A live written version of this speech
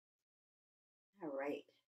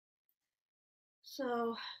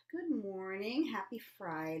So, good morning. Happy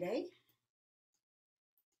Friday.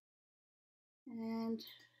 And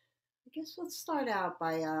I guess let's start out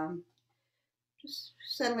by just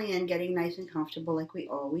settling in, getting nice and comfortable like we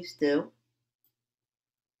always do.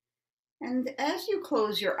 And as you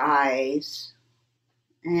close your eyes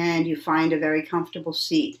and you find a very comfortable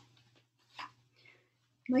seat,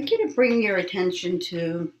 I'd like you to bring your attention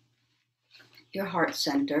to your heart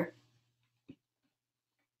center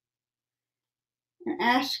and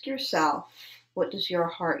ask yourself, what does your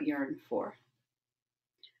heart yearn for?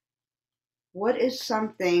 What is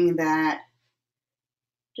something that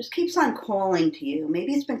just keeps on calling to you?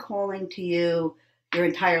 Maybe it's been calling to you your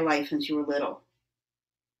entire life since you were little.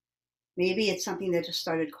 Maybe it's something that just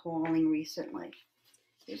started calling recently.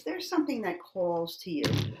 Is there something that calls to you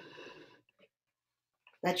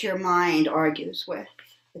that your mind argues with,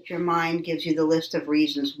 that your mind gives you the list of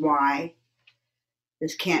reasons why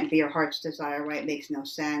this can't be your heart's desire, why it makes no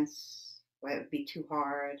sense, why it would be too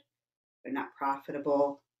hard, or not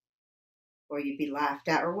profitable, or you'd be laughed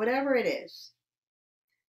at, or whatever it is?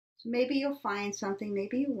 So maybe you'll find something,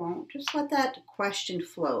 maybe you won't. Just let that question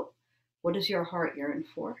float. What does your heart yearn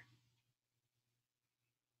for?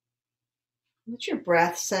 Let your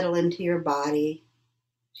breath settle into your body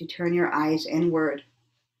as you turn your eyes inward.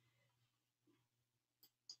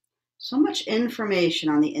 So much information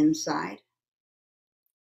on the inside.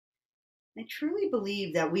 I truly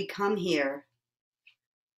believe that we come here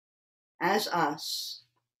as us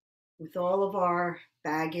with all of our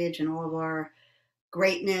baggage and all of our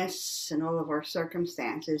greatness and all of our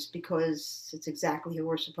circumstances because it's exactly who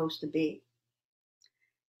we're supposed to be.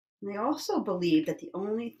 And I also believe that the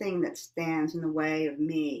only thing that stands in the way of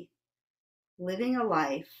me living a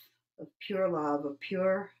life of pure love, of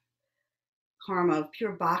pure karma, of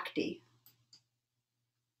pure bhakti,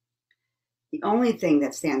 the only thing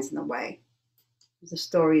that stands in the way is the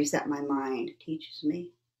stories that my mind teaches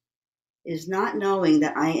me, is not knowing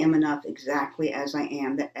that I am enough exactly as I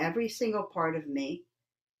am, that every single part of me,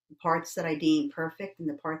 the parts that I deem perfect and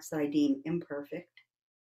the parts that I deem imperfect,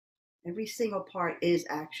 every single part is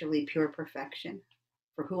actually pure perfection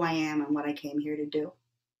for who I am and what I came here to do.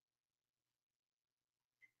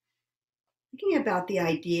 Thinking about the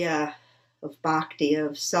idea of bhakti,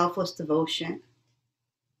 of selfless devotion.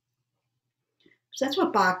 So that's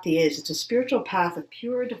what bhakti is. It's a spiritual path of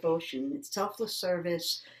pure devotion. It's selfless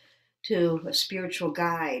service to a spiritual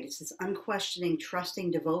guide. It's this unquestioning,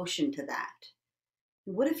 trusting devotion to that.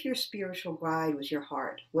 And what if your spiritual guide was your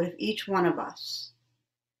heart? What if each one of us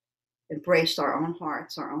embraced our own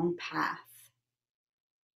hearts, our own path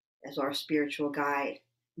as our spiritual guide?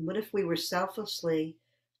 And what if we were selflessly,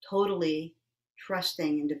 totally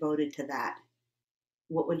trusting and devoted to that?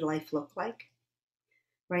 What would life look like?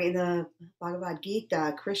 Right? In the Bhagavad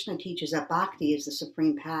Gita, Krishna teaches that bhakti is the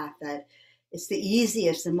supreme path, that it's the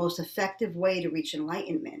easiest and most effective way to reach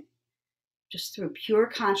enlightenment, just through pure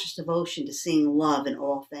conscious devotion to seeing love in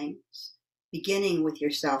all things, beginning with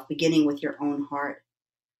yourself, beginning with your own heart.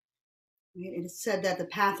 Right? It is said that the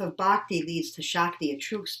path of bhakti leads to Shakti, a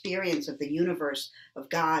true experience of the universe, of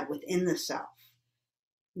God within the self.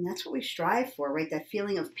 And that's what we strive for, right? That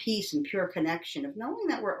feeling of peace and pure connection, of knowing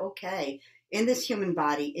that we're okay in this human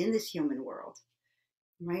body, in this human world,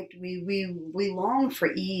 right? We long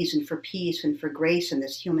for ease and for peace and for grace in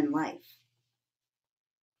this human life.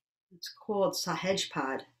 It's called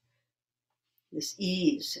Sahajpad, this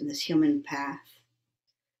ease in this human path.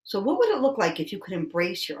 So what would it look like if you could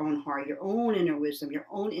embrace your own heart, your own inner wisdom, your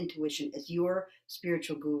own intuition as your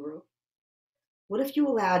spiritual guru? What if you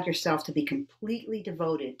allowed yourself to be completely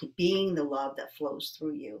devoted to being the love that flows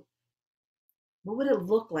through you? What would it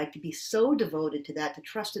look like to be so devoted to that, to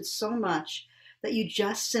trust it so much that you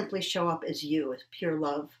just simply show up as you, as pure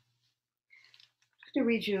love? I'm going to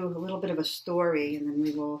read you a little bit of a story and then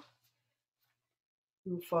we will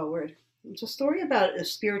move forward. It's a story about a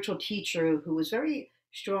spiritual teacher who was very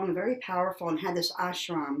strong and very powerful and had this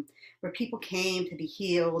ashram where people came to be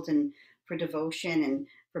healed and for devotion and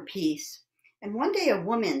for peace. And one day a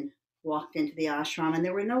woman walked into the ashram and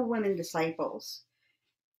there were no women disciples.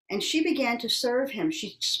 And she began to serve him.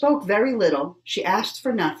 She spoke very little. She asked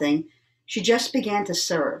for nothing. She just began to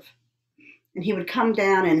serve. And he would come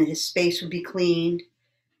down and his space would be cleaned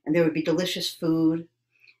and there would be delicious food.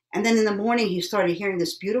 And then in the morning, he started hearing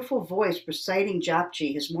this beautiful voice reciting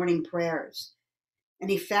Japji, his morning prayers. And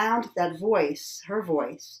he found that voice, her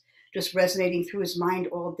voice, just resonating through his mind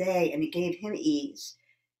all day, and it gave him ease,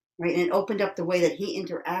 right? And it opened up the way that he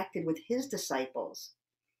interacted with his disciples.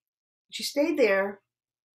 She stayed there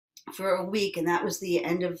for a week, and that was the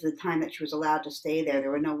end of the time that she was allowed to stay there.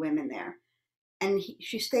 There were no women there. And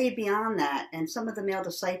she stayed beyond that, and some of the male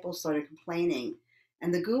disciples started complaining.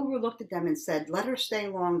 And the guru looked at them and said, "Let her stay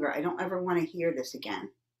longer. I don't ever want to hear this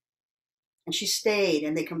again." And she stayed,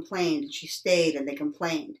 and they complained, and she stayed, and they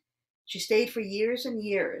complained. She stayed for years and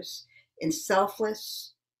years in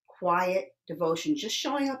selfless, quiet devotion, just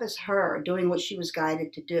showing up as her, doing what she was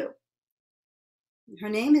guided to do. Her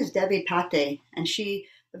name is Devi Pate, and she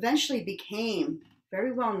eventually became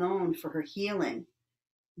very well known for her healing,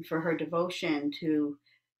 for her devotion to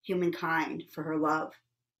humankind, for her love.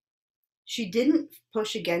 She didn't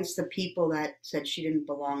push against the people that said she didn't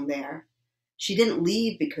belong there. She didn't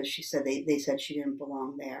leave because she said they said she didn't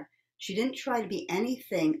belong there. She didn't try to be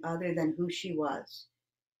anything other than who she was.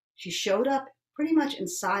 She showed up pretty much in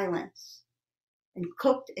silence and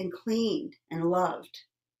cooked and cleaned and loved.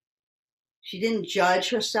 She didn't judge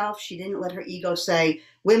herself. She didn't let her ego say,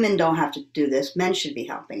 women don't have to do this, men should be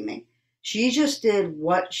helping me. She just did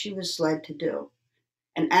what she was led to do.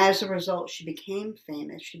 And as a result, she became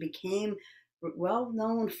famous. She became well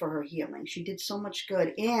known for her healing. She did so much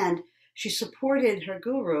good. And she supported her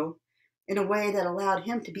guru in a way that allowed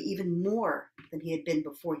him to be even more than he had been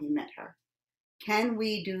before he met her. Can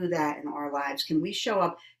we do that in our lives? Can we show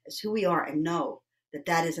up as who we are and know that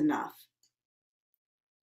that is enough?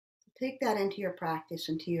 Take that into your practice,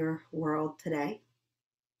 into your world today.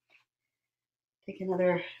 Take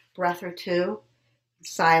another breath or two,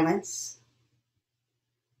 silence.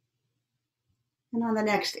 And on the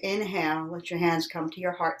next inhale, let your hands come to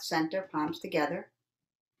your heart center, palms together.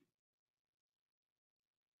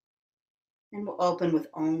 And we'll open with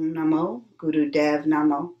Om Namo, Guru Dev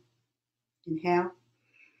Namo. Inhale.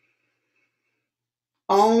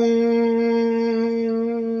 Om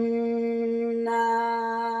Namo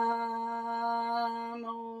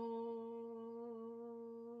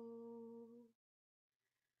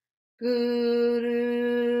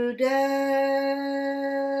Guru Dev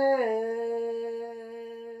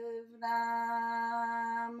Namo.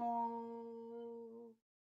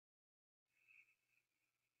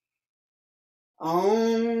 Om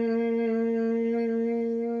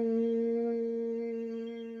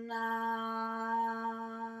Namo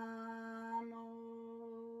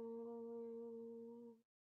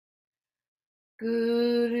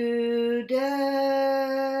Guru Dev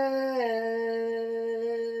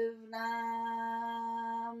Namo.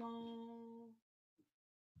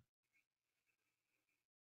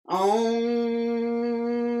 Om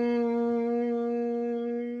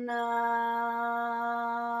Namo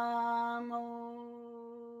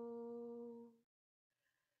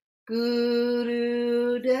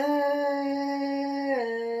Guru Dev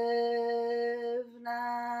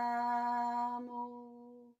Namo.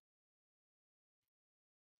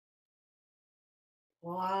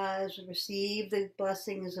 Pause and receive the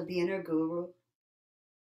blessings of the inner guru.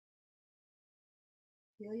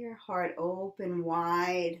 Feel your heart open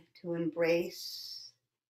wide to embrace,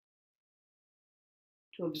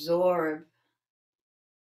 to absorb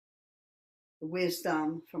the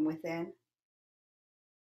wisdom from within.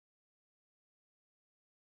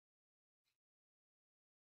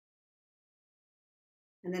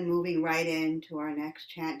 And then moving right into our next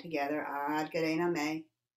chant together, Ad Garena Me,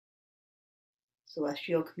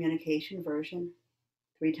 Celestial Communication Version,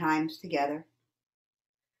 3 times together.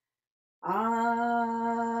 Ad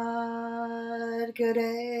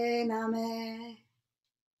Garena Me,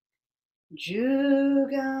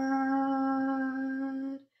 Jugat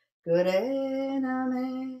Garena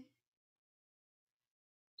Me,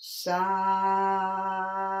 Sad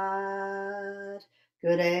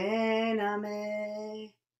Garena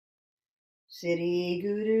Me, Sri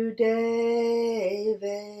Guru Deve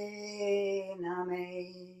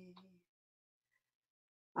Name.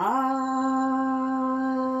 Ad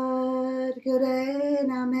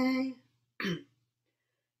Garena Me,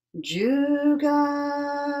 Jugat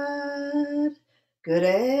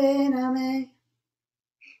Garena Me,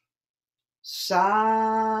 Sad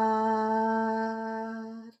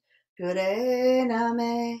Garena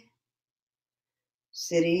Me,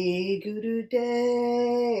 Sri Guru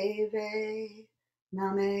Deve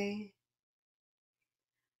Name.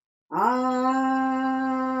 Ad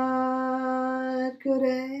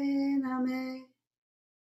Garena Me,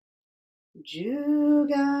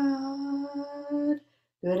 Jugat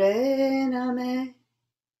Garena Me,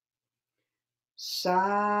 Sad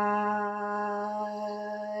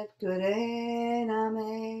Garena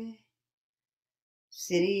Me,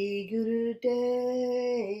 Sri Guru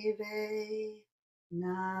Deve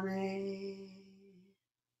Name.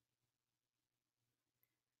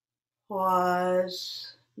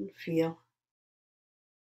 Pause and feel.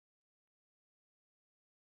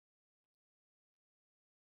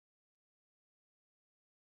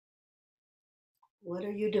 What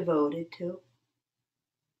are you devoted to?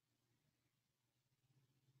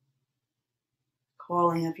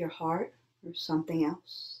 Calling of your heart or something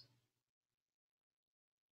else?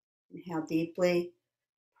 Inhale deeply,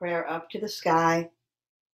 prayer up to the sky.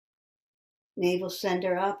 Navel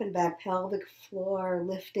center up and back, pelvic floor,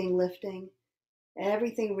 lifting, lifting.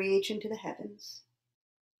 Everything reach into the heavens.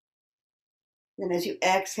 Then as you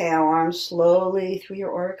exhale, arms slowly through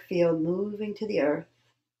your auric field, moving to the earth.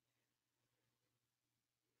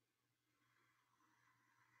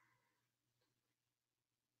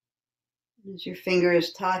 As your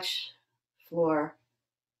fingers touch the floor,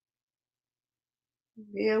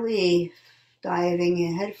 really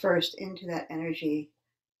diving head first into that energy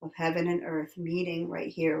of heaven and earth meeting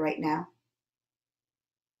right here, right now.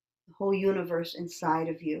 The whole universe inside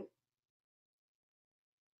of you.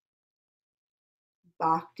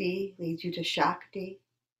 Bhakti leads you to Shakti,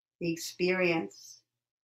 the experience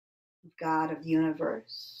of God, of the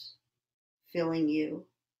universe, filling you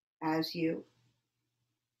as you.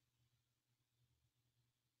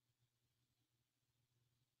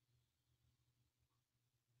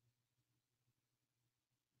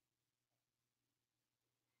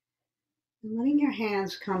 And letting your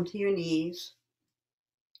hands come to your knees.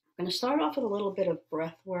 I'm going to start off with a little bit of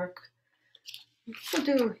breath work.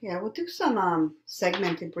 We'll do some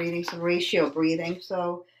segmented breathing, some ratio breathing.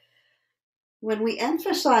 So when we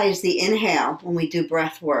emphasize the inhale, when we do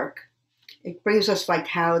breath work, it brings us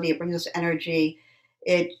vitality, it brings us energy,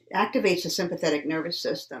 it activates the sympathetic nervous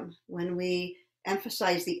system. When we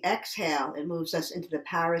emphasize the exhale, it moves us into the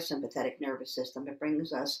parasympathetic nervous system. It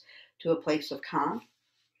brings us to a place of calm.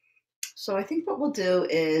 So I think what we'll do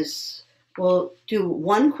is we'll do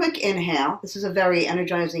one quick inhale. This is a very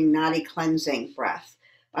energizing, nadi cleansing breath.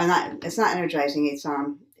 It's not energizing,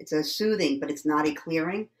 it's a soothing, but it's nadi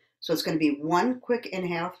clearing. So it's going to be one quick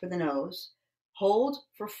inhale through the nose, hold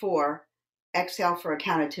for 4, exhale for a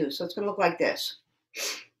count of 2. So it's going to look like this.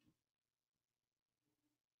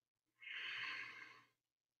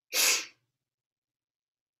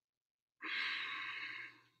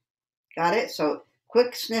 Got it? So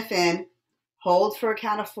quick sniff in, hold for a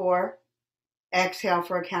count of 4, exhale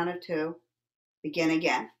for a count of 2, begin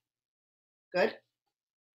again. Good?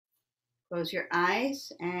 Close your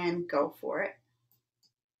eyes and go for it.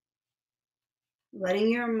 Letting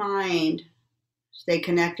your mind stay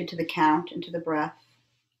connected to the count and to the breath.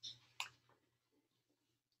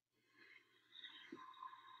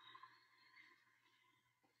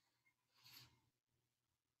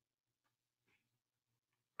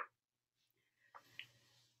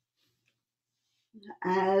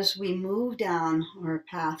 As we move down our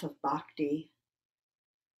path of bhakti,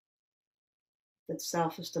 that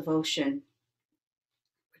selfless devotion,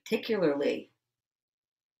 particularly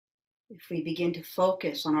if we begin to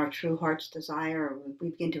focus on our true heart's desire, we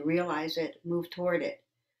begin to realize it, move toward it,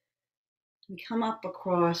 we come up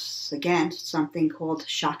across against something called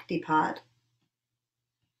Shaktipad.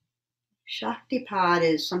 Shaktipad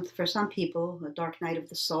is, for some people, a dark night of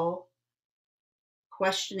the soul,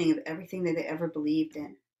 questioning of everything that they ever believed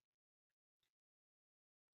in.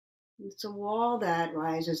 It's a wall that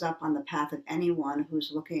rises up on the path of anyone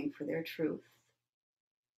who's looking for their truth.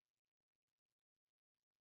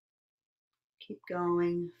 Keep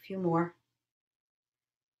going, a few more.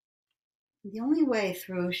 The only way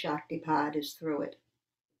through Shaktipad is through it.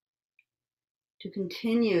 To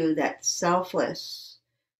continue that selfless,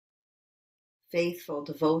 faithful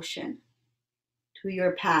devotion to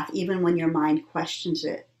your path, even when your mind questions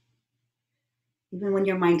it, even when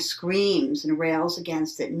your mind screams and rails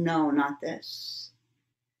against it, no, not this.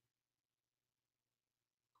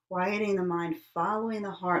 Quieting the mind, following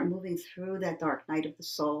the heart, moving through that dark night of the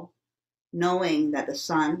soul, knowing that the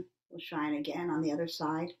sun will shine again on the other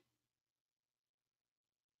side.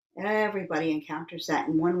 Everybody encounters that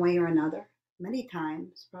in one way or another, many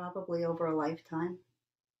times, probably over a lifetime.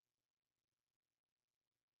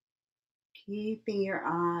 Keeping your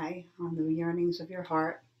eye on the yearnings of your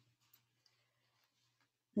heart.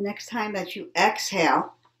 The next time that you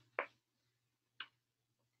exhale,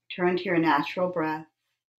 turn to your natural breath.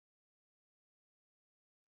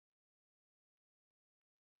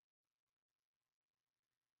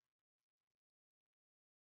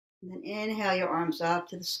 And then inhale your arms up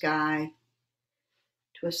to the sky,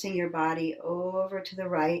 twisting your body over to the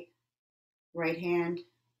right hand.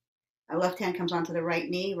 Left hand comes onto the right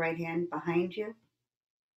knee, right hand behind you.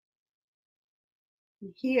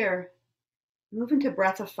 And here, move into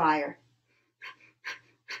breath of fire.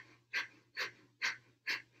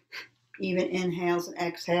 Even inhales and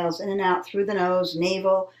exhales, in and out through the nose,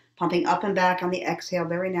 navel, pumping up and back on the exhale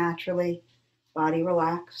very naturally, body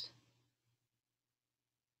relaxed.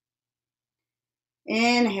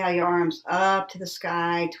 Inhale your arms up to the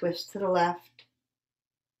sky, twist to the left.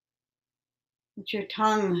 Let your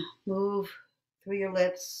tongue move through your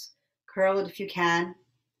lips, curl it if you can,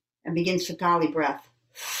 and begin Satali breath.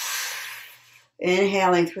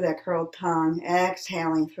 Inhaling through that curled tongue,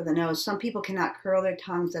 exhaling through the nose. Some people cannot curl their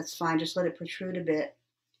tongues, that's fine, just let it protrude a bit.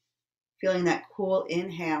 Feeling that cool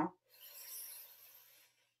inhale.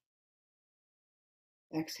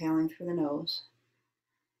 Exhaling through the nose.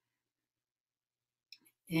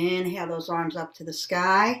 Inhale those arms up to the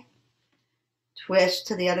sky. Twist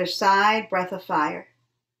to the other side, breath of fire.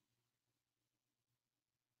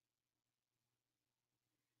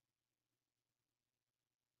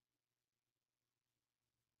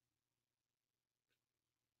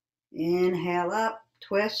 Inhale up,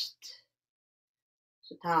 twist,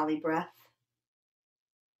 Satali breath.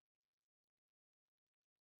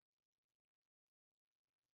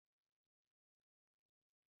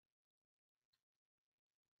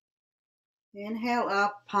 Inhale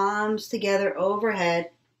up, palms together overhead.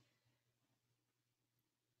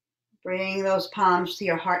 Bring those palms to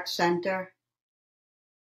your heart center.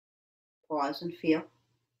 Pause and feel.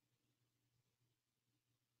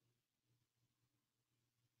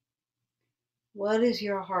 What is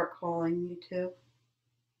your heart calling you to?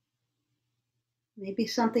 Maybe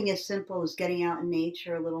something as simple as getting out in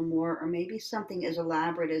nature a little more, or maybe something as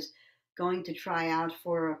elaborate as going to try out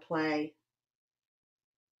for a play,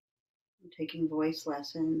 taking voice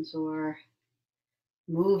lessons, or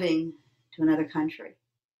moving to another country.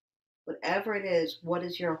 Whatever it is, what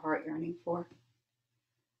is your heart yearning for?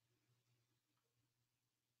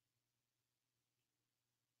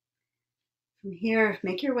 From here,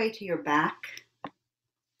 make your way to your back.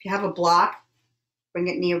 If you have a block, bring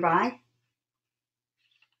it nearby.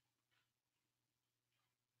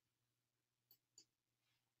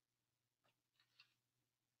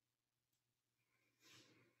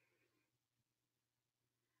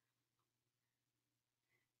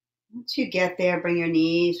 Once you get there, bring your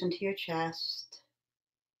knees into your chest.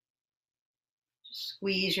 Just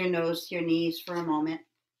squeeze your nose to your knees for a moment.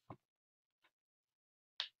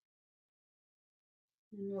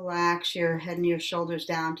 And relax your head and your shoulders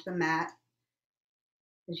down to the mat.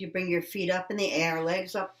 As you bring your feet up in the air,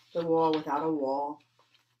 legs up the wall without a wall.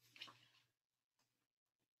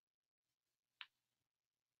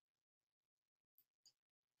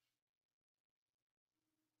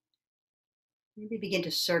 Maybe begin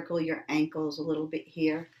to circle your ankles a little bit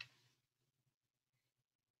here.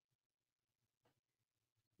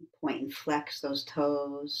 Point and flex those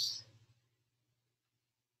toes.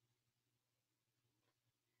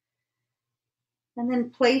 And then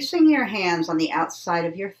placing your hands on the outside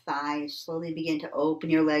of your thighs, slowly begin to open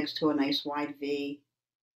your legs to a nice wide V.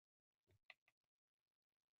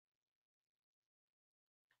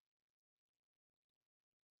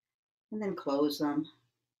 And then close them.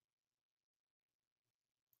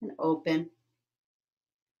 And open.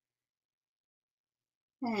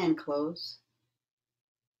 And close.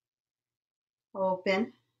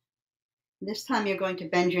 Open. This time you're going to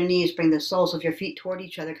bend your knees, bring the soles of your feet toward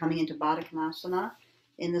each other, coming into Baddha Konasana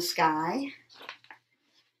in the sky.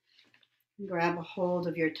 Grab a hold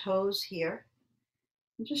of your toes here.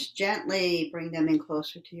 And just gently bring them in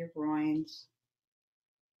closer to your groins.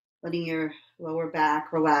 Letting your lower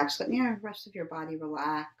back relax, letting the rest of your body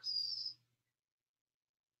relax.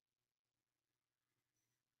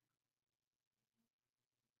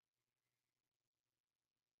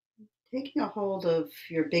 Taking a hold of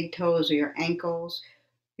your big toes or your ankles,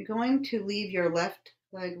 you're going to leave your left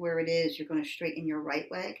leg where it is. You're going to straighten your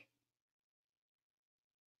right leg.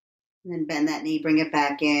 And then bend that knee, bring it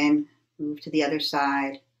back in, move to the other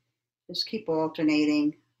side. Just keep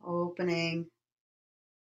alternating, opening,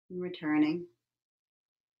 and returning.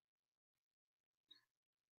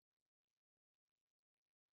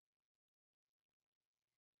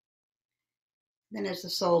 Then as the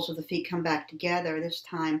soles of the feet come back together, this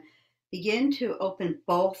time begin to open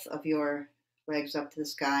both of your legs up to the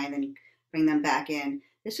sky and then bring them back in.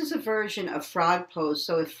 This is a version of frog pose.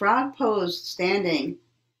 So if frog pose standing,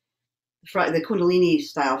 the Kundalini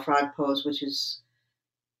style frog pose, which is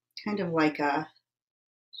kind of like a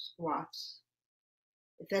squats.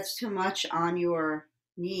 If that's too much on your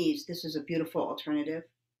knees, this is a beautiful alternative.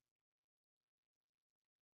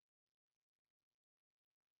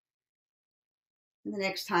 And the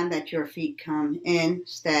next time that your feet come in,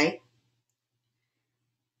 stay.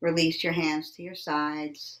 Release your hands to your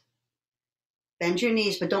sides. Bend your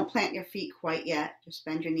knees, but don't plant your feet quite yet. Just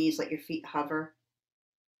bend your knees, let your feet hover.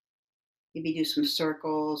 Maybe do some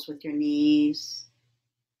circles with your knees.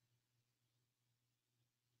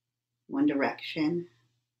 One direction.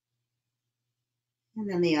 And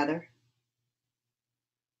then the other.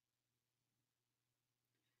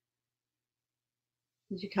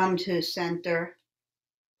 As you come to center,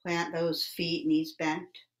 plant those feet, knees bent.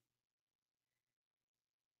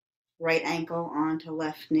 Right ankle onto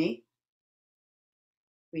left knee.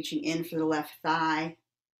 Reaching in for the left thigh.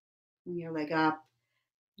 Bring your leg up.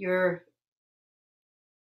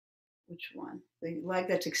 Which one? The leg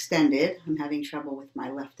that's extended. I'm having trouble with my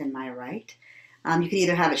left and my right. You can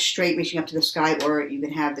either have it straight reaching up to the sky, or you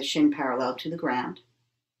can have the shin parallel to the ground.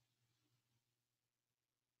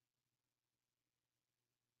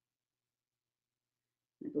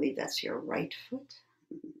 I believe that's your right foot.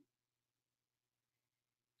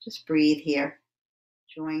 Just breathe here,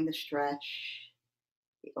 enjoying the stretch,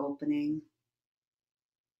 the opening.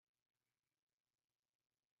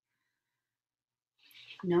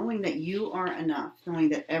 Knowing that you are enough, knowing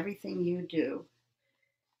that everything you do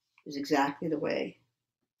is exactly the way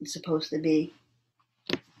it's supposed to be.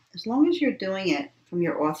 As long as you're doing it from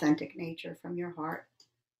your authentic nature, from your heart.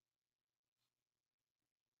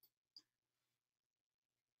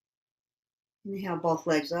 Inhale both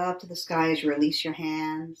legs up to the sky as you release your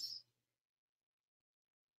hands.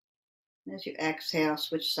 And as you exhale,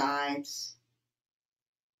 switch sides.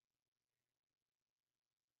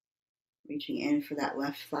 Reaching in for that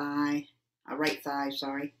left thigh, right thigh,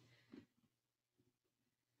 sorry.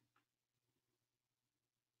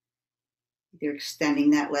 Either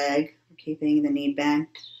extending that leg or keeping the knee bent,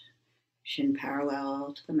 shin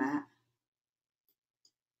parallel to the mat.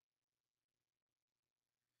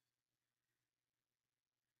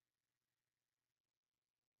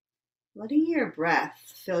 Letting your breath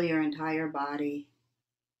fill your entire body.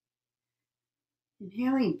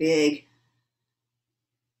 Inhaling big.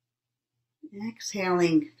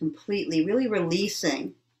 Exhaling completely, really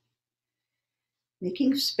releasing.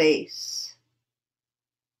 Making space.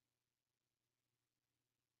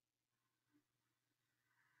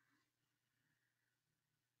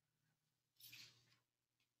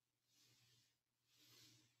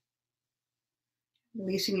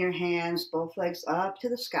 Releasing your hands, both legs up to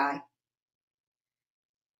the sky.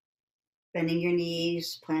 Bending your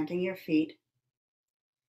knees, planting your feet.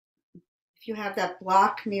 If you have that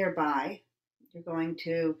block nearby, you're going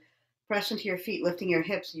to press into your feet, lifting your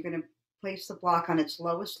hips. You're going to place the block on its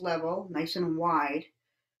lowest level, nice and wide,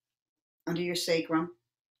 under your sacrum,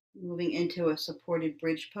 moving into a supported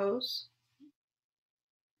bridge pose.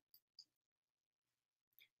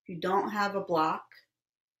 If you don't have a block,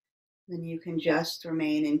 then you can just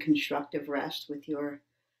remain in constructive rest with your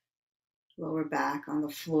lower back on the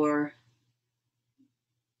floor,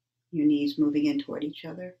 your knees moving in toward each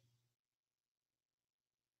other.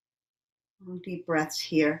 Long deep breaths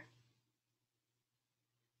here.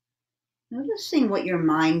 Noticing what your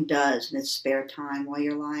mind does in its spare time while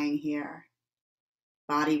you're lying here.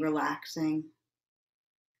 Body relaxing.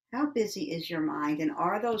 How busy is your mind? And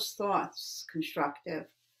are those thoughts constructive?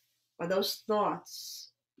 Are those thoughts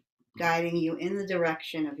guiding you in the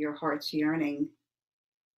direction of your heart's yearning?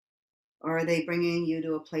 Or are they bringing you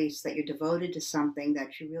to a place that you're devoted to something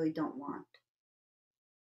that you really don't want?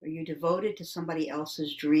 Are you devoted to somebody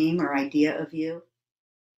else's dream or idea of you?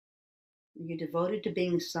 Are you devoted to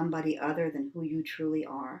being somebody other than who you truly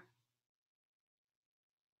are?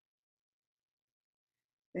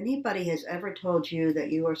 If anybody has ever told you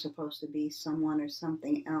that you are supposed to be someone or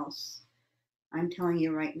something else, I'm telling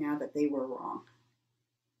you right now that they were wrong.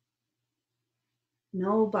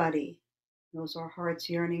 Nobody knows our heart's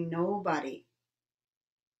yearning. Nobody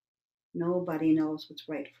knows what's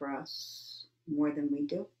right for us more than we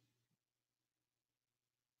do.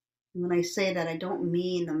 And when I say that, I don't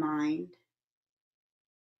mean the mind,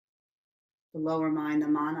 the lower mind, the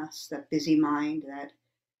manas, that busy mind that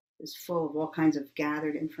is full of all kinds of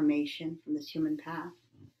gathered information from this human path.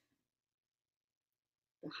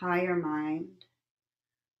 The higher mind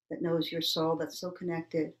that knows your soul, that's so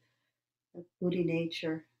connected, that Buddhi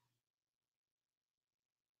nature.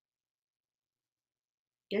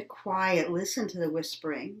 Get quiet, listen to the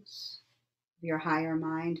whisperings of your higher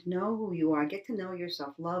mind. Know who you are, get to know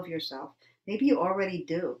yourself, love yourself. Maybe you already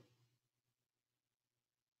do.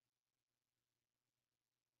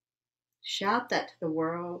 Shout that to the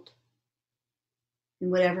world in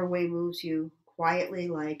whatever way moves you, quietly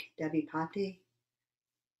like Devi Patti.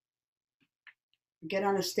 Get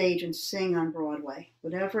on a stage and sing on Broadway,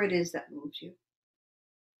 whatever it is that moves you.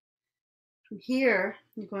 From here,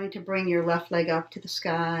 you're going to bring your left leg up to the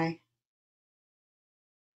sky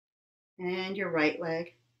and your right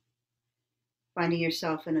leg, finding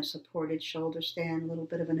yourself in a supported shoulder stand, a little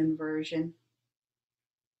bit of an inversion.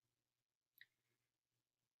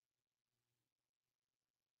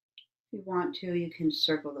 If you want to, you can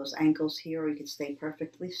circle those ankles here, or you can stay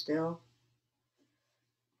perfectly still.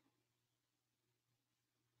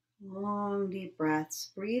 Long, deep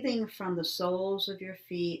breaths, breathing from the soles of your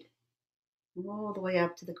feet all the way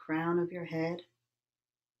up to the crown of your head.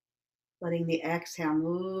 Letting the exhale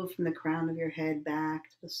move from the crown of your head back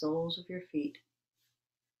to the soles of your feet.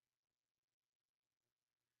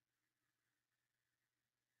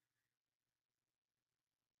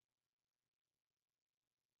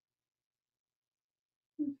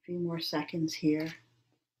 A few more seconds here.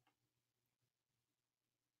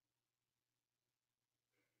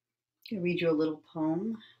 I'll read you a little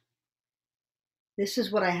poem. This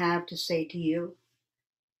is what I have to say to you.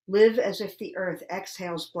 Live as if the earth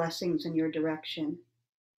exhales blessings in your direction,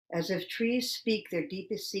 as if trees speak their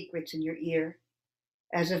deepest secrets in your ear,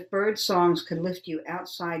 as if bird songs could lift you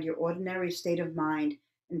outside your ordinary state of mind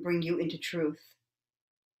and bring you into truth.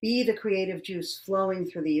 Be the creative juice flowing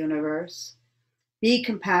through the universe. Be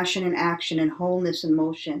compassion in action and wholeness in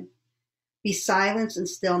motion. Be silence and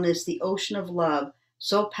stillness, the ocean of love,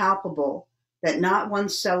 so palpable that not one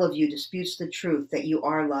cell of you disputes the truth that you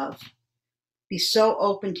are love. Be so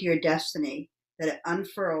open to your destiny that it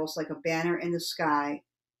unfurls like a banner in the sky,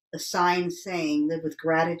 a sign saying, live with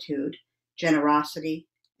gratitude, generosity,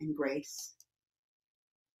 and grace.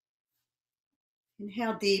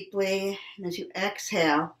 Inhale deeply, and as you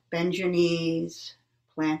exhale, bend your knees,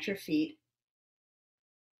 plant your feet.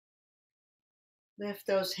 Lift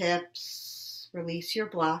those hips, release your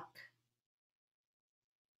block.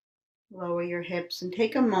 Lower your hips and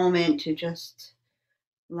take a moment to just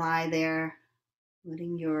lie there,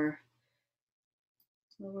 letting your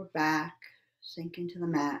lower back sink into the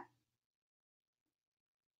mat.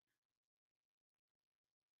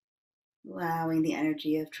 Allowing the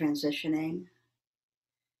energy of transitioning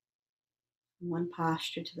from one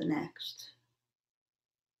posture to the next.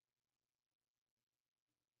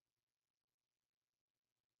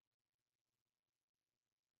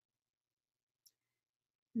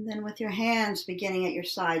 And then with your hands beginning at your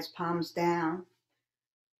sides, palms down,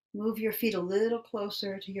 move your feet a little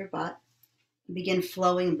closer to your butt. Begin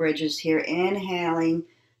flowing bridges here, inhaling,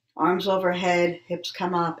 arms overhead, hips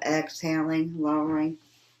come up, exhaling, lowering.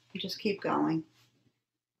 You just keep going.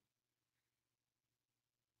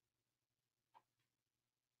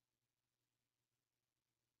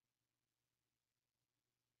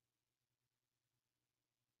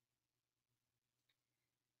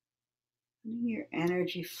 Letting your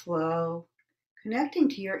energy flow, connecting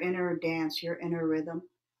to your inner dance, your inner rhythm.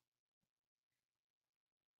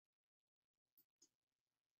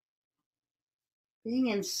 Being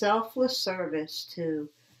in selfless service to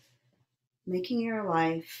making your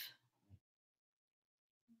life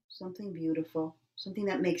something beautiful, something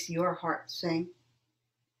that makes your heart sing.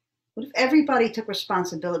 What if everybody took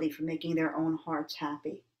responsibility for making their own hearts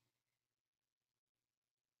happy?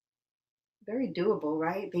 Very doable,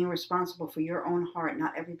 right? Being responsible for your own heart,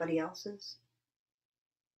 not everybody else's.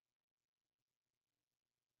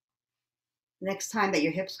 Next time that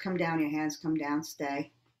your hips come down, your hands come down,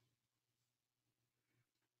 stay.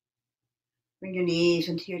 Bring your knees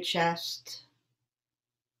into your chest,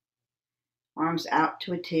 arms out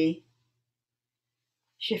to a T.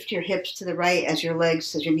 Shift your hips to the right as your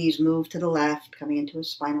knees move to the left, coming into a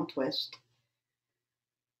spinal twist.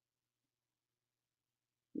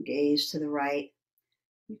 Gaze to the right.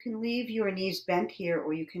 You can leave your knees bent here,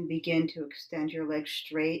 or you can begin to extend your legs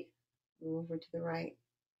straight over to the right.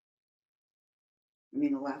 The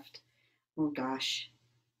left. Oh gosh.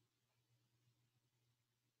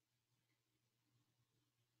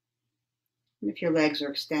 And if your legs are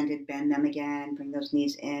extended, bend them again. Bring those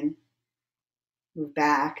knees in. Move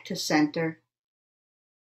back to center.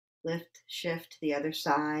 Lift, shift to the other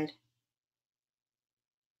side.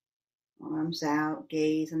 Arms out,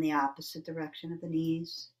 gaze in the opposite direction of the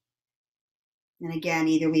knees. And again,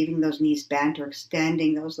 either leaving those knees bent or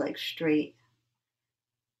extending those legs straight.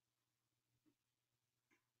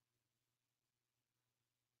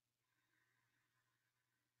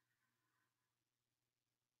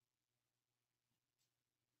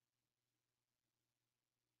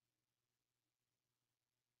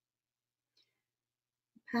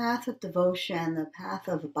 The path of devotion, the path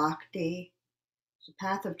of bhakti, is a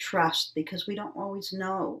path of trust, because we don't always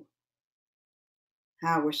know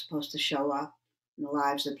how we're supposed to show up in the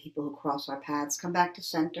lives of people who cross our paths. Come back to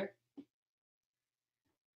center.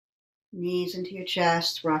 Knees into your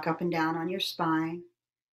chest, rock up and down on your spine.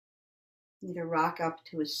 Either rock up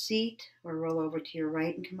to a seat or roll over to your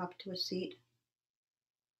right and come up to a seat.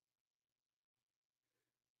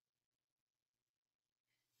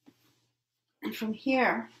 And from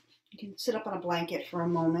here, you can sit up on a blanket for a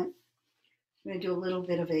moment. I'm going to do a little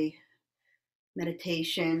bit of a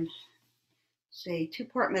meditation, say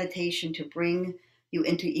 2-part meditation to bring you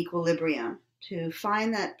into equilibrium, to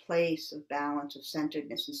find that place of balance, of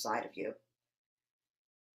centeredness inside of you.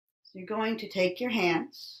 So you're going to take your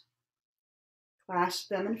hands, clasp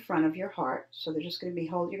them in front of your heart. So they're just going to be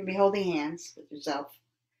you're going to be holding hands with yourself.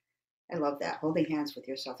 I love that, holding hands with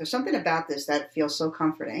yourself. There's something about this that feels so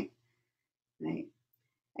comforting, right?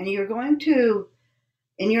 And you're going to,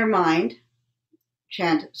 in your mind,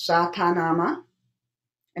 chant Satanama.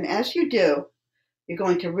 And as you do, you're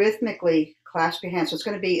going to rhythmically clasp your hands. So it's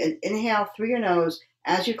going to be an inhale through your nose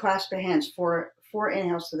as you clasp your hands, four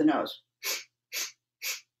inhales through the nose.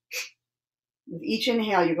 With each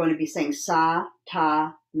inhale, you're going to be saying sa,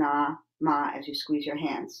 ta, na, ma as you squeeze your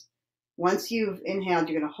hands. Once you've inhaled,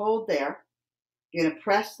 you're going to hold there. You're going to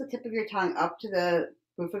press the tip of your tongue up to the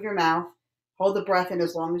roof of your mouth. Hold the breath in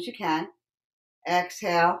as long as you can.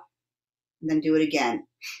 Exhale, and then do it again.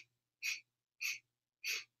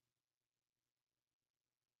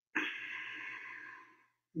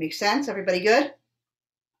 Make sense? Everybody good?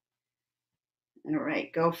 All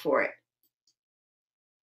right, go for it.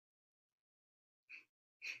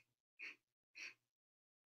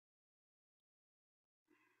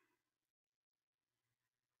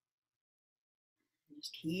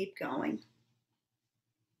 Just keep going.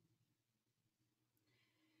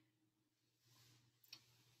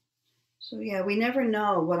 So yeah, we never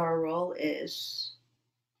know what our role is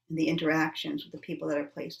in the interactions with the people that are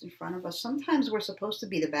placed in front of us. Sometimes we're supposed to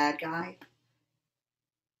be the bad guy.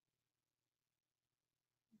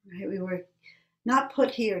 Right? We were not put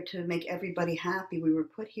here to make everybody happy. We were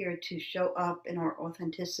put here to show up in our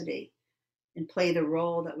authenticity and play the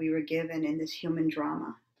role that we were given in this human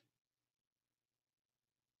drama.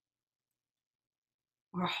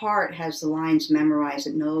 Our heart has the lines memorized.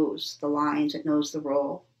 It knows the lines. It knows the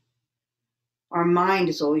role. Our mind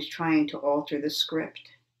is always trying to alter the script.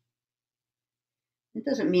 It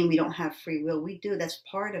doesn't mean we don't have free will. We do. That's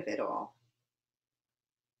part of it all.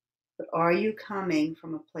 But are you coming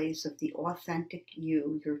from a place of the authentic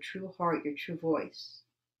you, your true heart, your true voice,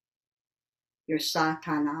 your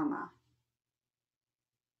satanama?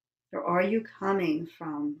 Or are you coming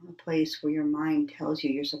from a place where your mind tells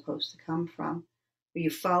you you're supposed to come from? Are you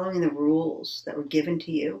following the rules that were given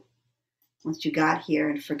to you once you got here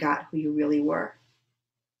and forgot who you really were?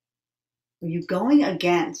 Are you going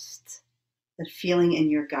against that feeling in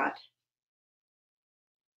your gut?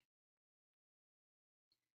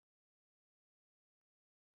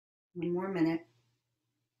 One more minute.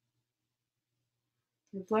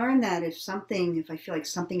 I've learned that if I feel like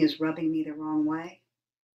something is rubbing me the wrong way,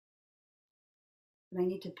 then I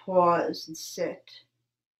need to pause and sit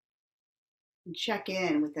and check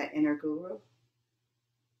in with that inner guru.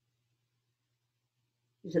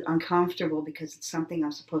 Is it uncomfortable because it's something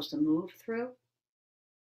I'm supposed to move through?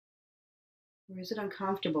 Or is it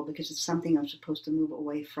uncomfortable because it's something I'm supposed to move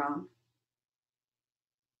away from?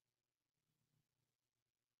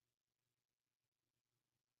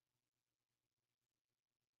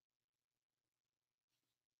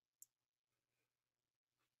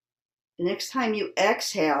 The next time you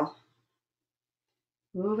exhale,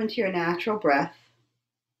 move into your natural breath.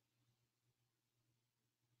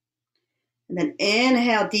 And then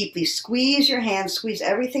inhale deeply. Squeeze your hands, squeeze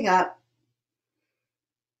everything up.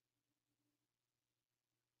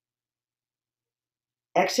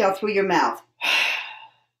 Exhale through your mouth.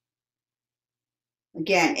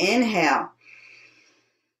 Again, inhale.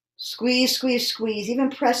 Squeeze, squeeze, squeeze.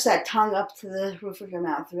 Even press that tongue up to the roof of your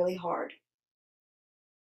mouth really hard.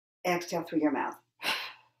 Exhale through your mouth.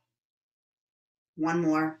 One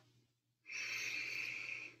more.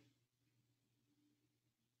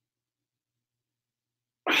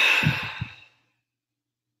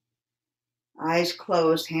 Eyes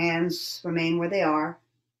closed, hands remain where they are.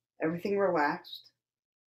 Everything relaxed.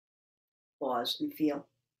 Pause and feel.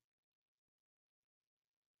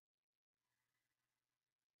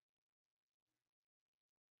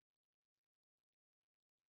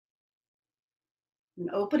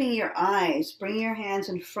 And opening your eyes, bring your hands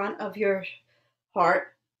in front of your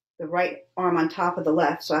heart, the right arm on top of the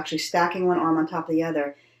left, so actually stacking one arm on top of the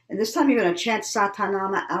other. And this time you're going to chant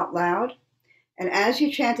Satanama out loud. And as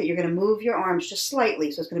you chant it, you're going to move your arms just slightly.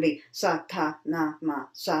 So it's going to be Satanama,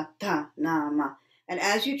 Satanama. And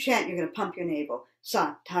as you chant, you're going to pump your navel.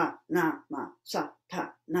 Satanama,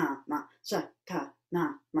 Satanama,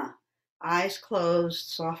 Satanama. Eyes closed,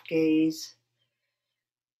 soft gaze.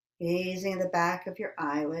 Gazing at the back of your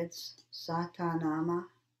eyelids. Satanama.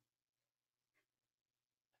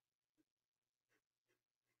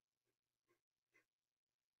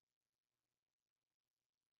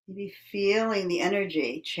 Maybe feeling the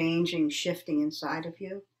energy changing, shifting inside of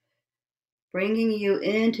you, bringing you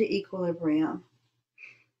into equilibrium,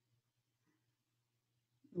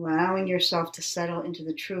 allowing yourself to settle into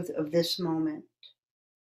the truth of this moment.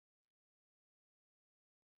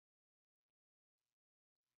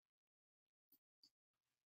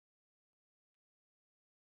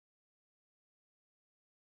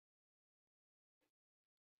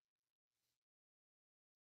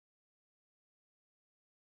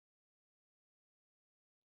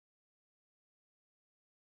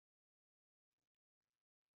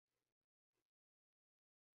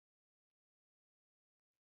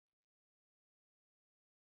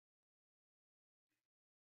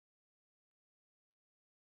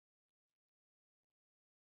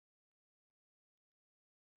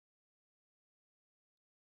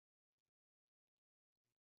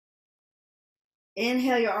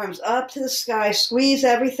 Inhale your arms up to the sky, squeeze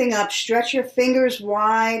everything up, stretch your fingers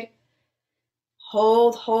wide,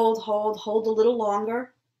 hold, hold, hold, hold a little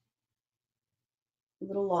longer, a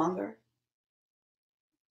little longer.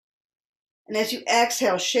 And as you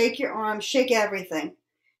exhale, shake your arms, shake everything,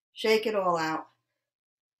 shake it all out.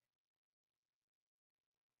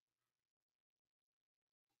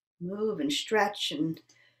 Move and stretch and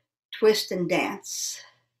twist and dance.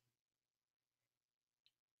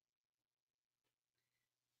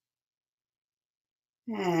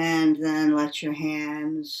 And then let your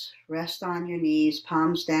hands rest on your knees,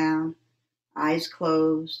 palms down, eyes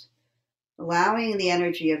closed, allowing the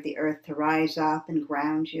energy of the earth to rise up and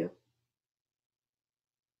ground you.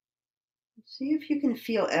 See if you can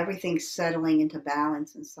feel everything settling into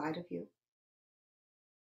balance inside of you.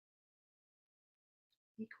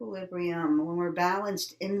 Equilibrium. When we're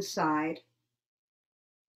balanced inside,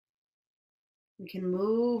 we can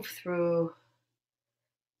move through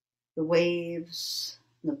the waves,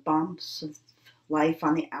 the bumps of life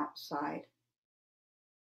on the outside,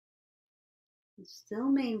 and still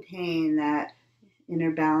maintain that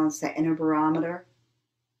inner balance, that inner barometer.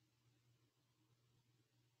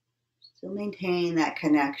 Still maintain that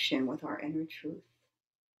connection with our inner truth.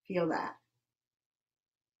 Feel that.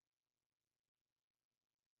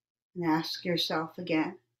 And ask yourself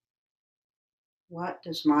again, what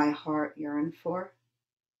does my heart yearn for?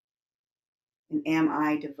 And am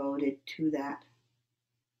I devoted to that?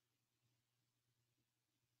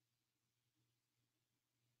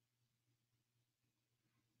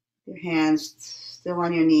 Your hands still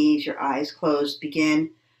on your knees, your eyes closed.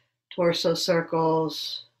 Begin torso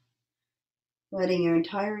circles, letting your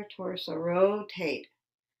entire torso rotate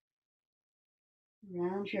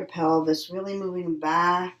around your pelvis, really moving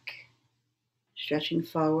back, stretching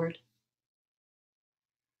forward.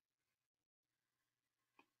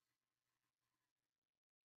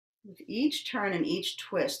 With each turn and each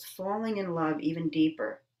twist, falling in love even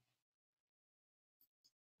deeper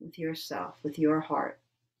with yourself, with your heart.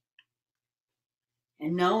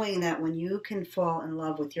 And knowing that when you can fall in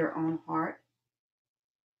love with your own heart,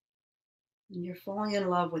 and you're falling in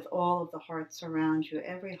love with all of the hearts around you,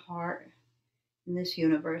 every heart in this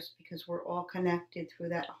universe, because we're all connected through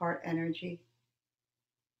that heart energy.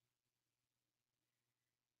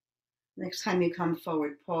 Next time you come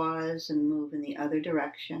forward, pause and move in the other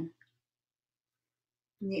direction.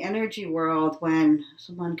 In the energy world, when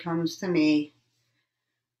someone comes to me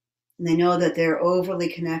and they know that they're overly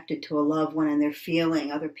connected to a loved one and they're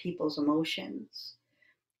feeling other people's emotions,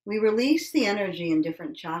 we release the energy in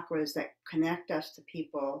different chakras that connect us to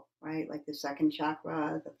people, right? Like the second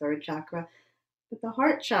chakra, the third chakra. But the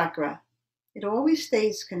heart chakra, it always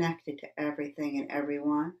stays connected to everything and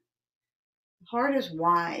everyone. The heart is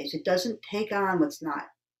wise. It doesn't take on what's not,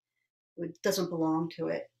 it doesn't belong to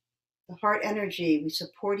it. The heart energy, we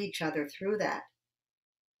support each other through that.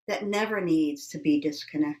 That never needs to be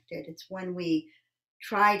disconnected. It's when we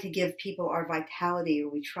try to give people our vitality, or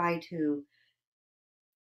we try to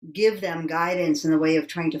give them guidance in the way of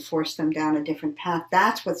trying to force them down a different path.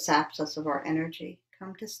 That's what saps us of our energy.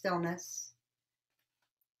 Come to stillness.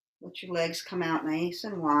 Let your legs come out nice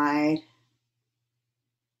and wide.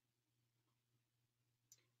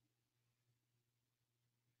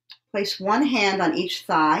 Place one hand on each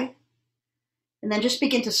thigh, and then just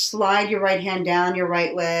begin to slide your right hand down your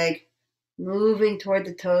right leg, moving toward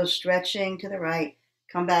the toes, stretching to the right.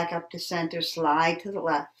 Come back up to center, slide to the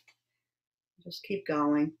left. Just keep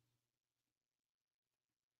going.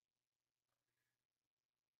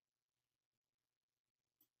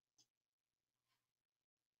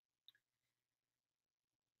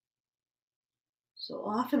 So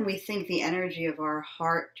often we think the energy of our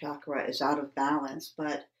heart chakra is out of balance,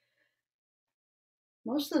 but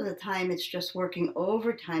most of the time it's just working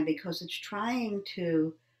overtime because it's trying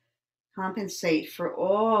to compensate for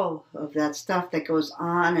all of that stuff that goes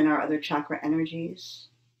on in our other chakra energies.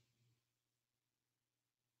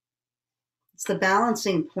 It's the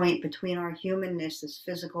balancing point between our humanness, this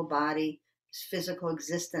physical body, this physical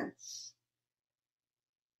existence,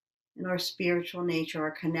 and our spiritual nature,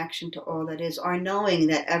 our connection to all that is, our knowing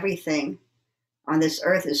that everything on this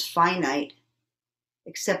earth is finite,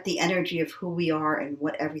 except the energy of who we are and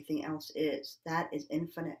what everything else is. That is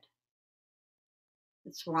infinite.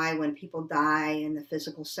 That's why when people die in the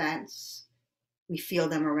physical sense, we feel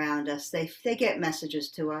them around us. They get messages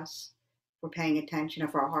to us. If we're paying attention,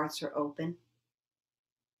 if our hearts are open.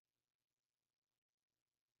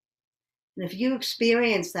 And if you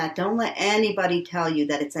experience that, don't let anybody tell you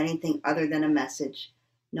that it's anything other than a message.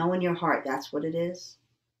 Know in your heart that's what it is.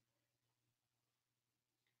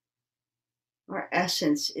 Our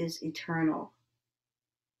essence is eternal.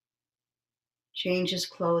 Changes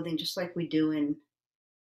clothing just like we do in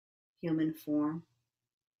human form.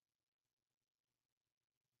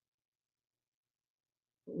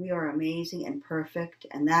 We are amazing and perfect,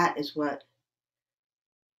 and that is what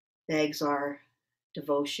begs our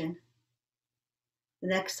devotion. The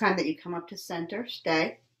next time that you come up to center,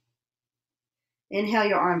 stay. Inhale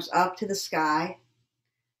your arms up to the sky.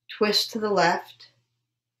 Twist to the left.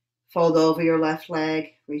 Fold over your left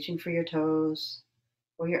leg, reaching for your toes,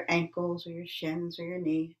 or your ankles, or your shins, or your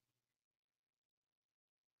knee.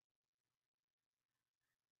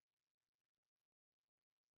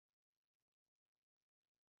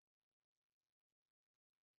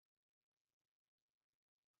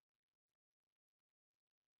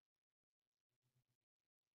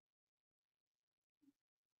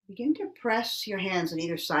 Begin to press your hands on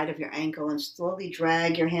either side of your ankle and slowly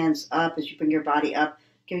drag your hands up as you bring your body up,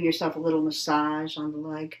 giving yourself a little massage on the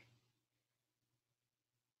leg.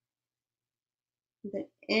 Then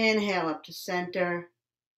inhale up to center.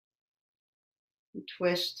 And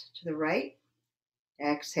twist to the right.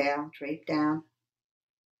 Exhale, drape down.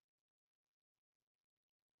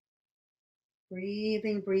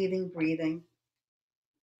 Breathing, breathing, breathing.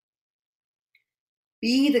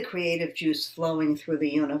 Be the creative juice flowing through the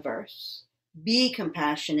universe. Be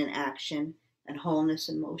compassion in action and wholeness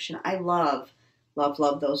in motion. I love, love,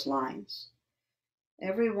 love those lines.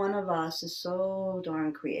 Every one of us is so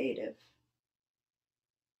darn creative.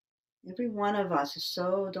 Every one of us is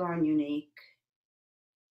so darn unique.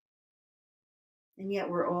 And yet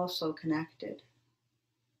we're all so connected.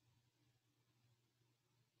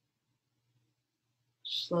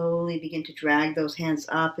 Slowly begin to drag those hands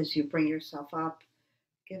up as you bring yourself up,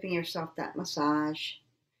 giving yourself that massage.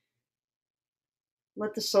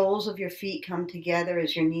 Let the soles of your feet come together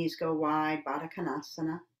as your knees go wide, Baddha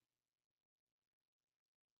Konasana.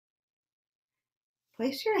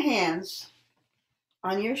 Place your hands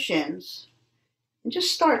on your shins and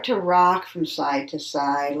just start to rock from side to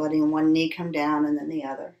side, letting one knee come down and then the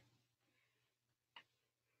other.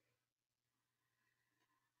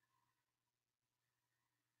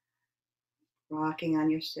 Rocking on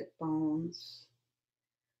your sit bones.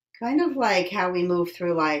 Kind of like how we move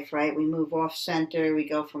through life, right? We move off center, we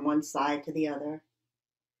go from one side to the other.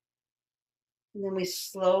 And then we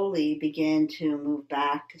slowly begin to move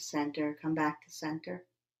back to center, come back to center.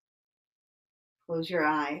 Close your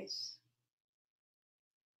eyes.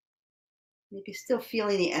 Maybe still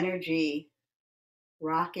feeling the energy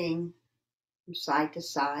rocking from side to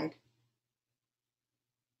side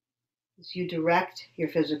as you direct your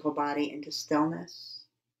physical body into stillness.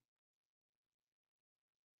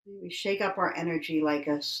 We shake up our energy like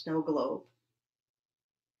a snow globe.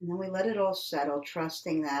 And then we let it all settle,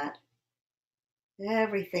 trusting that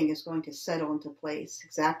everything is going to settle into place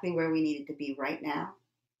exactly where we need it to be right now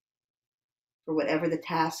for whatever the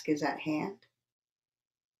task is at hand.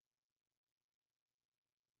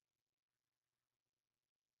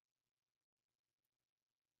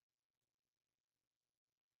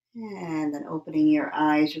 And then opening your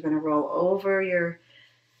eyes, you're going to roll over your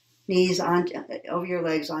knees onto, over your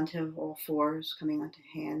legs onto all fours, coming onto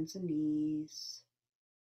hands and knees.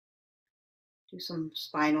 Do some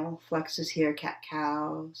spinal flexes here,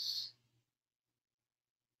 cat-cows.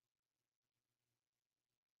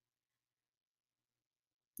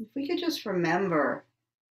 If we could just remember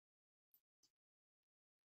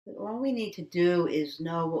that all we need to do is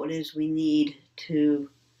know what it is we need to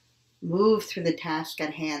move through the task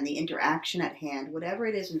at hand, the interaction at hand, whatever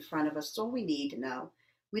it is in front of us, that's all we need to know.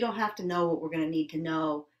 We don't have to know what we're going to need to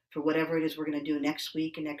know for whatever it is we're going to do next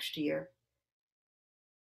week and next year.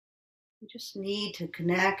 We just need to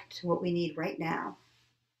connect to what we need right now.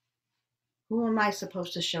 Who am I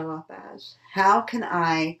supposed to show up as? How can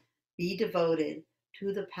I be devoted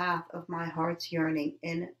to the path of my heart's yearning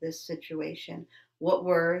in this situation? What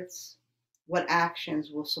words, what actions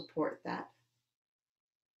will support that?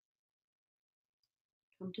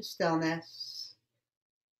 Come to stillness.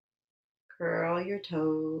 Curl your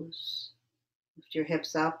toes. Lift your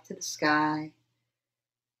hips up to the sky.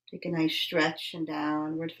 Take a nice stretch and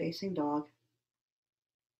downward facing dog.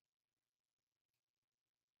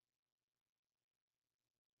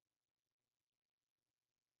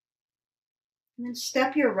 And then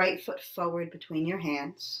step your right foot forward between your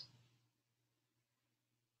hands.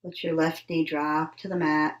 Let your left knee drop to the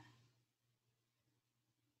mat.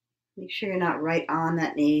 Make sure you're not right on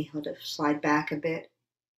that knee. Let it slide back a bit.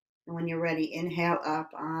 And when you're ready, inhale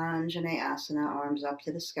up, Anjaneyasana, arms up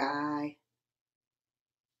to the sky.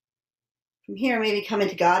 From here, maybe come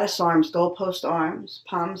into goddess arms, goalpost arms,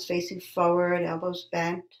 palms facing forward, elbows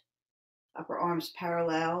bent, upper arms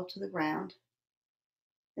parallel to the ground.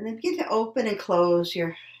 And then begin to open and close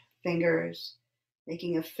your fingers,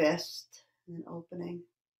 making a fist and then opening.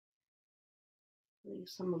 Letting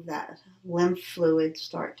some of that lymph fluid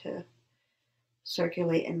start to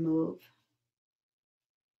circulate and move.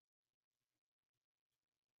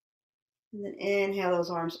 And then inhale those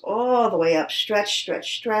arms all the way up. Stretch,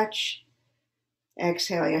 stretch, stretch.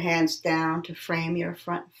 Exhale your hands down to frame your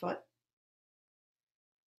front foot.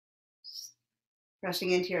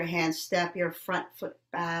 Pressing into your hands, step your front foot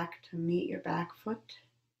back to meet your back foot.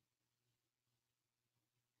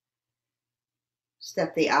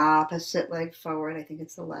 Step the opposite leg forward. I think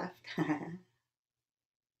it's the left.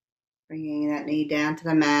 Bringing that knee down to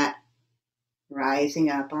the mat.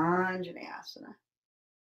 Rising up, Anjaneyasana.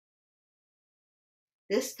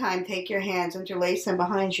 This time, take your hands, interlace them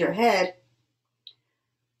behind your head.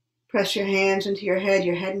 Press your hands into your head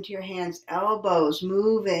into your hands, elbows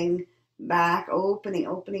moving back, opening,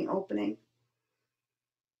 opening, opening.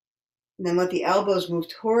 And then let the elbows move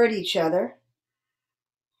toward each other.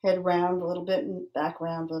 Head round a little bit and back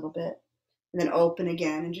round a little bit. And then open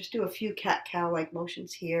again. And just do a few cat-cow-like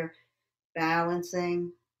motions here.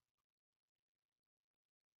 Balancing.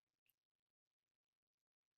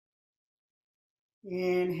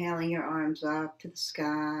 Inhaling your arms up to the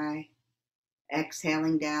sky.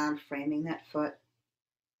 Exhaling down, framing that foot.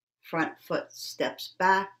 Front foot steps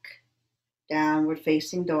back. Downward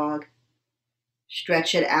facing dog.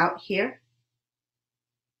 Stretch it out here.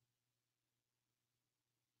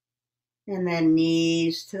 And then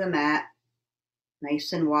knees to the mat.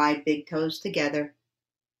 Nice and wide, big toes together.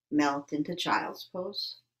 Melt into child's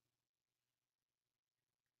pose.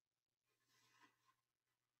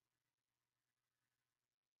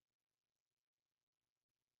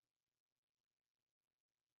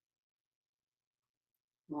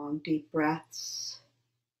 Long, deep breaths.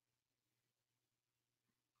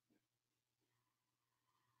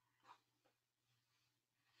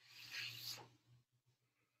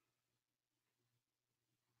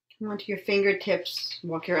 Come onto your fingertips.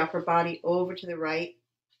 Walk your upper body over to the right.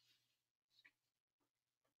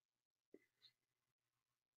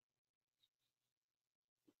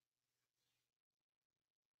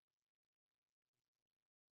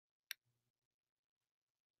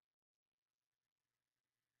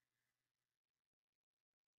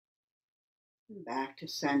 Back to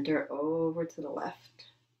center, over to the left.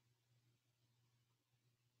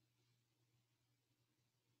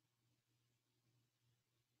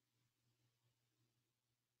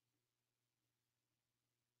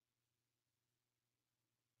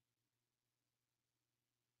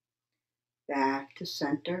 Back to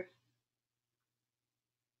center.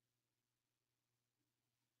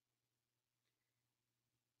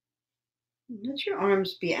 Let your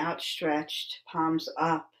arms be outstretched, palms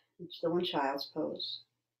up, still in child's pose.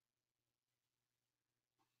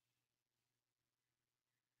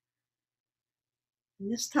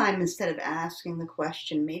 And this time, instead of asking the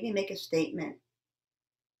question, maybe make a statement.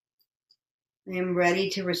 I am ready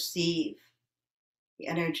to receive the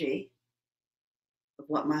energy of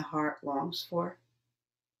what my heart longs for.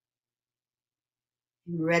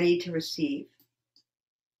 I'm ready to receive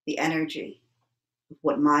the energy of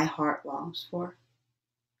what my heart longs for.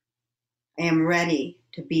 I am ready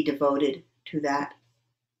to be devoted to that.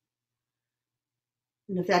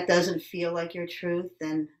 And if that doesn't feel like your truth,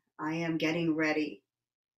 then I am getting ready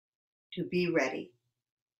to be ready.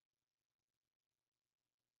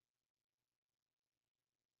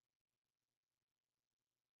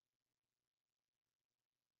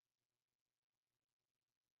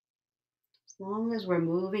 As long as we're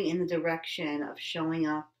moving in the direction of showing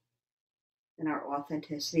up in our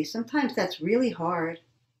authenticity, sometimes that's really hard.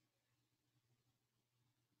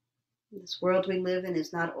 This world we live in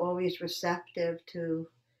is not always receptive to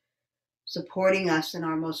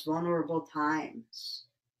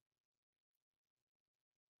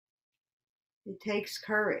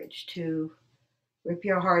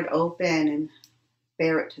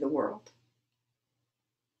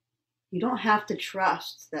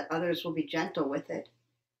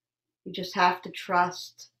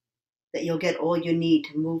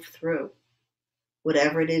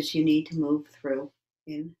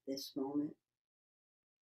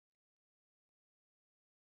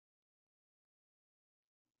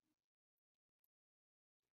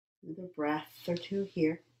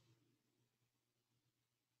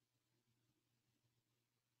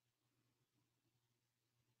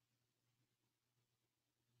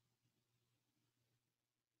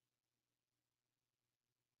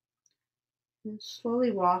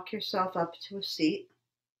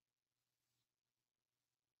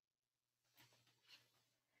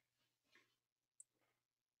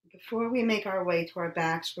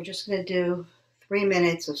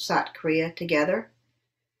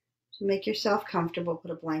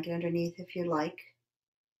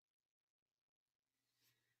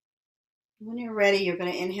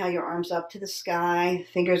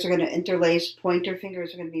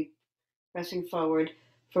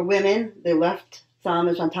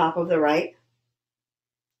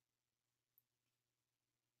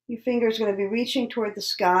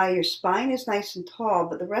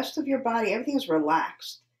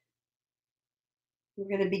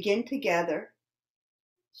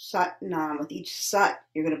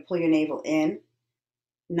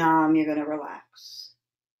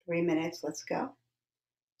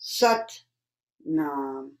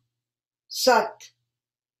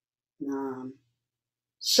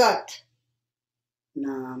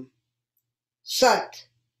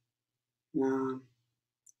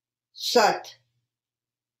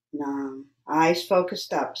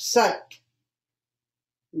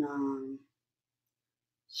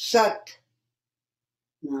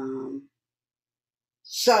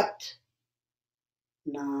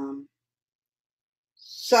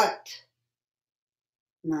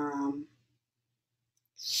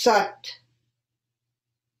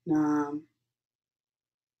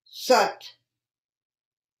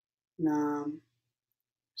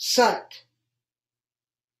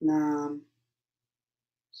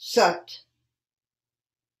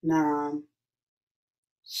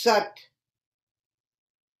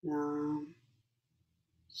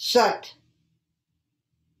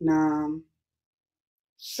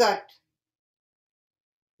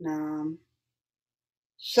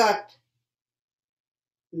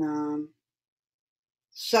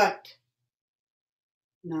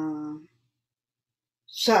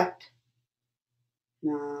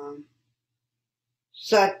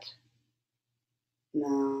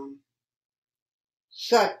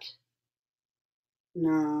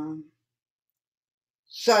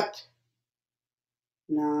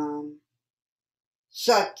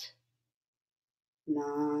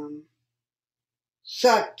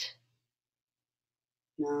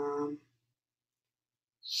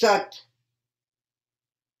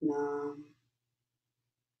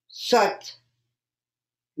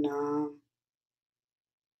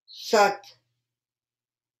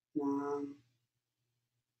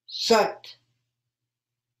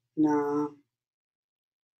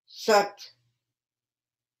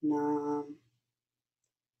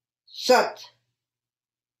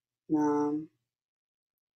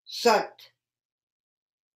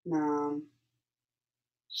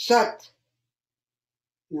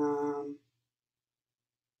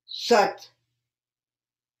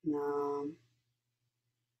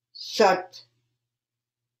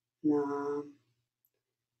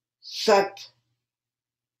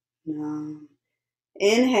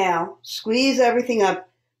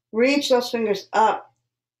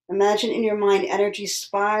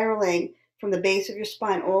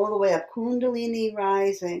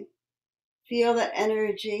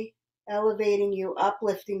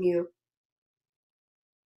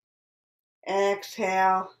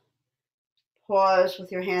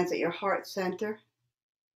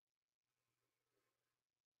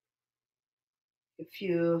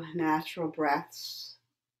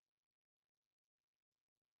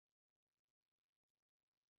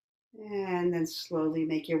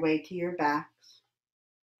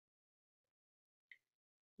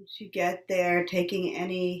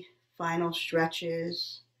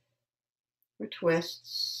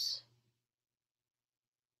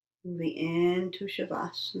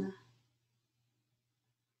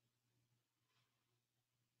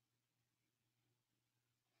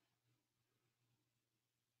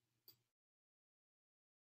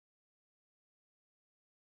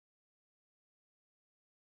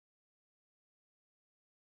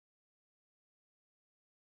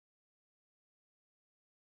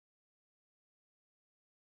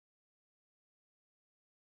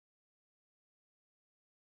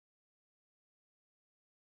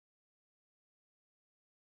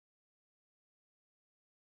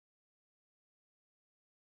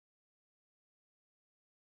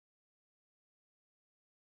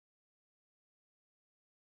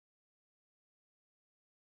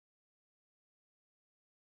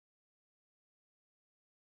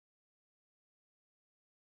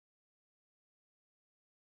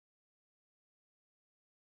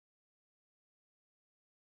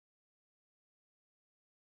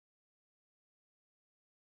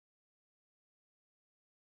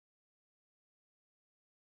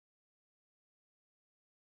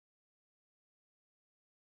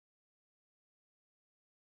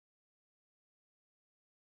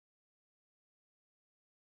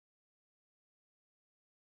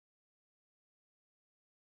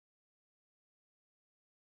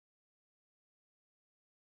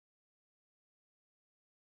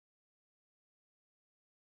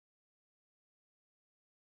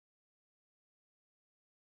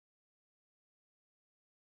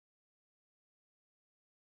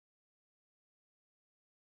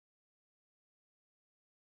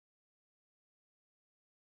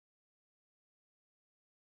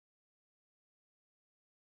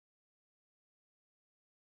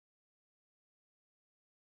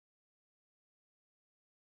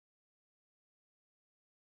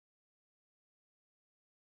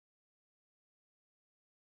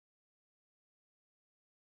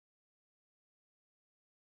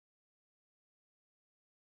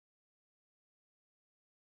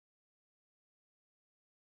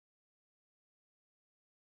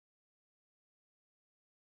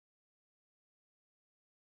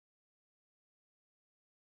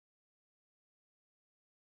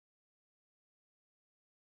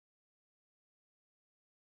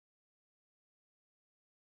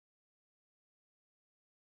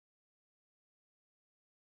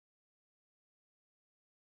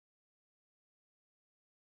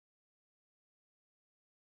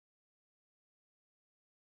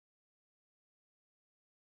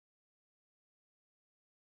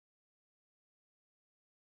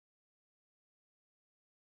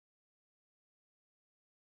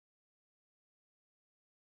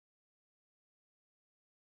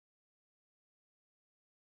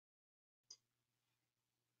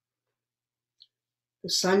The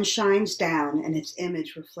sun shines down and its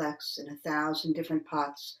image reflects in 1,000 different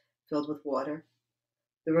pots filled with water.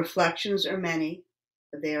 The reflections are many,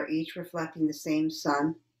 but they are each reflecting the same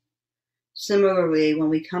sun. Similarly, when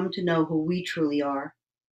we come to know who we truly are,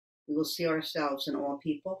 we will see ourselves in all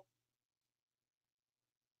people.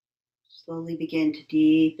 Slowly begin to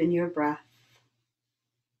deepen your breath,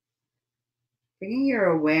 bringing your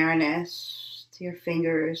awareness to your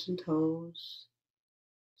fingers and toes,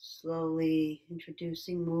 slowly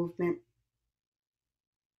introducing movement.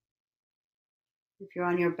 If you're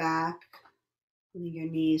on your back, letting your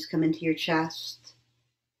knees come into your chest,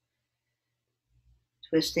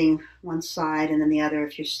 twisting one side and then the other.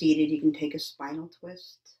 If you're seated, you can take a spinal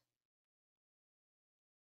twist.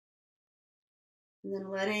 And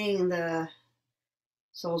then letting the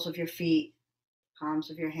soles of your feet,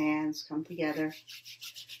 palms of your hands come together,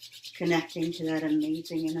 connecting to that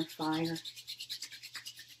amazing inner fire.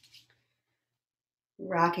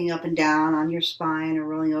 Rocking up and down on your spine or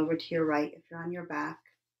rolling over to your right if you're on your back.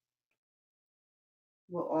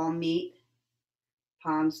 We'll all meet,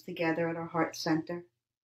 palms together at our heart center.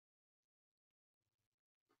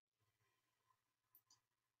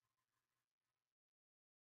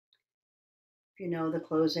 If you know the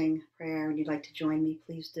closing prayer and you'd like to join me,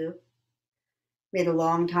 please do. May the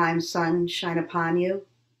long-time sun shine upon you,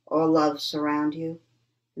 all love surround you,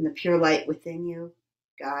 and the pure light within you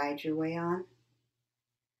guide your way on.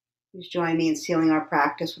 Please join me in sealing our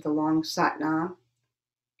practice with a long Sat Nam.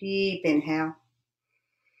 Deep inhale.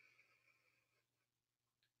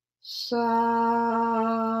 Sa.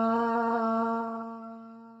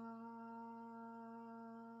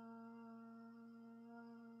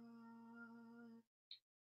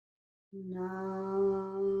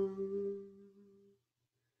 Nam.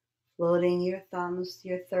 Floating your thumbs to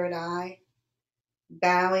your third eye,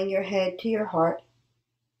 bowing your head to your heart.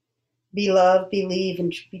 Be love, believe,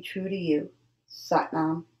 and be true to you. Sat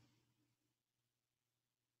Nam.